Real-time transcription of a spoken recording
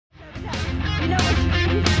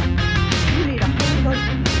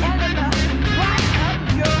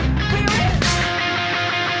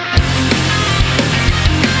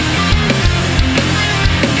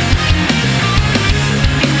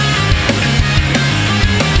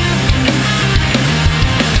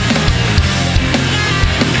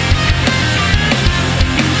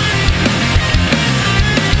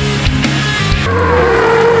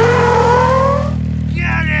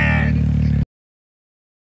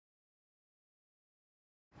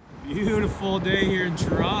Beautiful day here in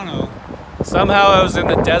Toronto. Somehow I was in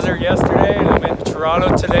the desert yesterday and I'm in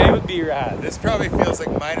Toronto today with B-Rad. This probably feels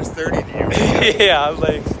like minus 30 to you. Yeah,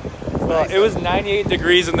 like, well, it was 98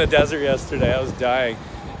 degrees in the desert yesterday. I was dying.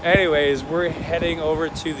 Anyways, we're heading over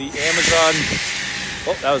to the Amazon,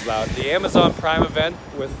 oh, that was loud. The Amazon Prime event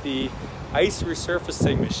with the ice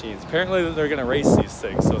resurfacing machines. Apparently they're gonna race these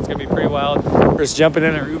things, so it's gonna be pretty wild. We're just jumping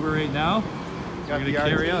in our Uber right now. We're gonna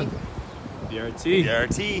carry on. BRT.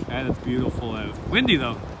 BRT. And it's beautiful out. Windy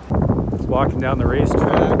though. Just walking down the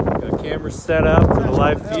racetrack. Got a camera set up for the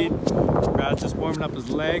live feed. Brad's just warming up his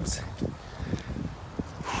legs.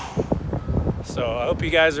 So I hope you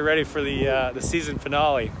guys are ready for the season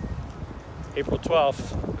finale. April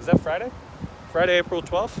 12th. Is that Friday? Friday, April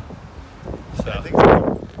 12th? So, I think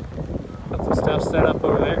so. Got some stuff set up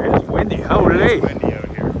over there. It's windy. Holy! It's windy out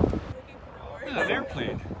here. Look at an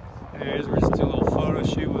airplane. Anyways, we're just doing a little photo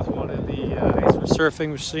shoot with one of the ice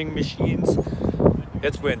resurfacing machines.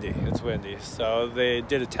 It's windy. It's windy. So they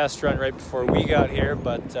did a test run right before we got here,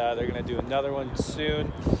 but they're going to do another one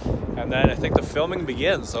soon. And then I think the filming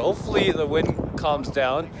begins. So hopefully the wind calms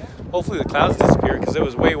down. Hopefully the clouds disappear because it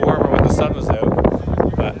was way warmer when the sun was out.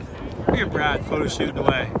 But look at Brad photo shooting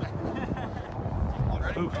away.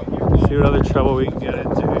 Ooh, see what other trouble we can get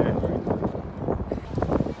into here.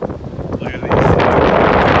 Look at these.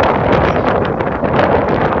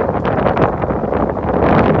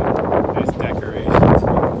 Nice decorations.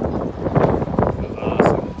 That's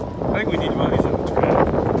awesome. I think we need one of these on the track.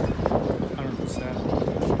 100%.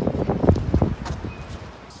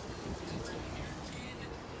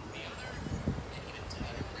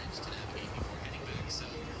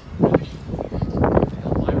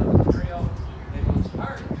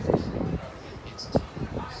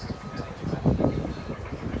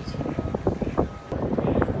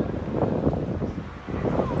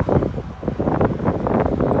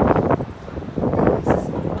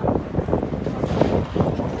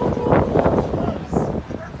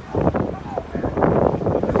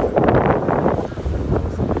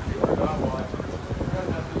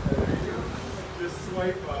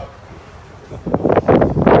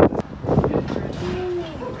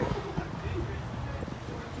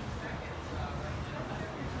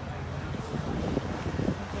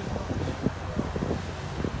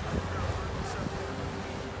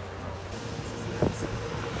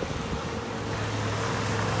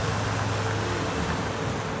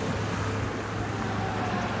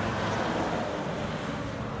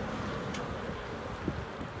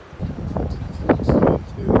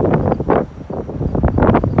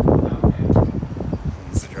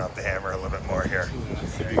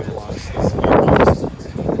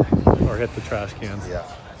 Or hit the trash cans. Yeah.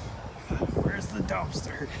 Where's the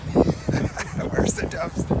dumpster? Where's the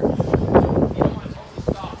dumpster?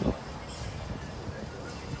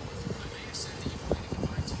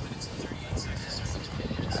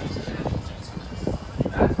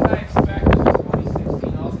 That's what I expected in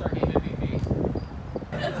 2016 All-Star Game MVP.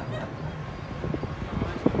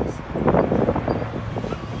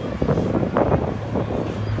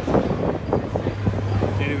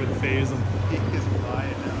 Can't even phase him. He is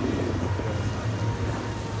flying now.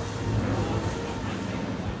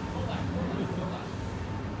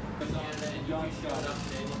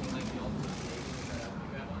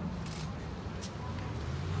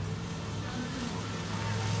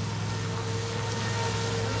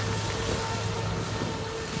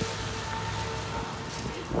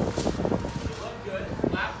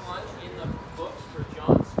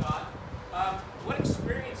 What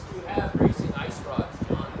experience do you have racing ice rods,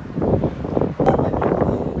 John?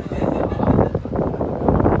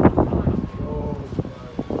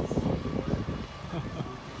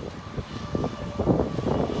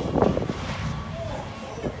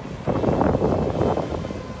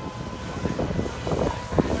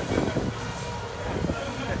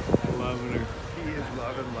 Loving her. He is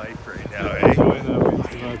loving life right now, eh? Enjoying that way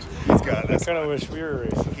too much. He's got this. I kind of wish we were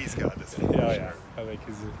racing. He's got this. Yeah, yeah. I think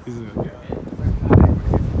he's a good guy.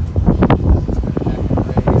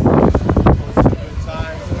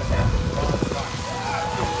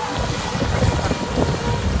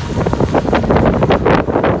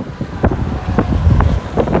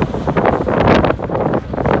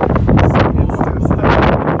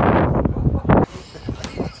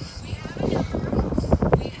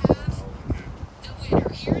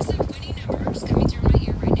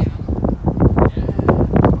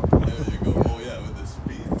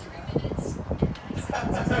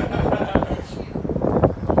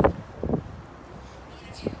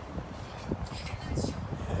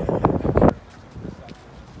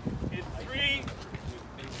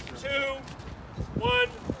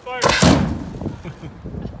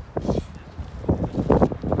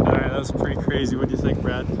 was pretty crazy. What do you think,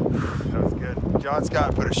 Brad? That was good. John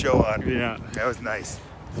Scott put a show on. Yeah. That was nice.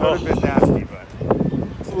 Well, Sort of bit nasty, but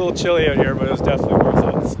it's a little chilly out here, but it was definitely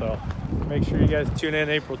worth it. So make sure you guys tune in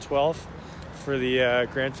April 12th for the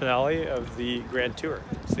grand finale of the Grand Tour,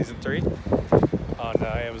 Season 3 on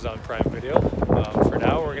Amazon Prime Video. For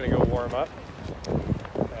now, we're going to go warm up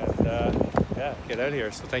and yeah, get out of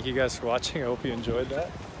here. So thank you guys for watching. I hope you enjoyed that.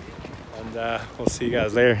 And we'll see you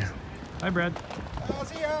guys later. Bye, Brad. I'll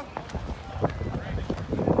see ya.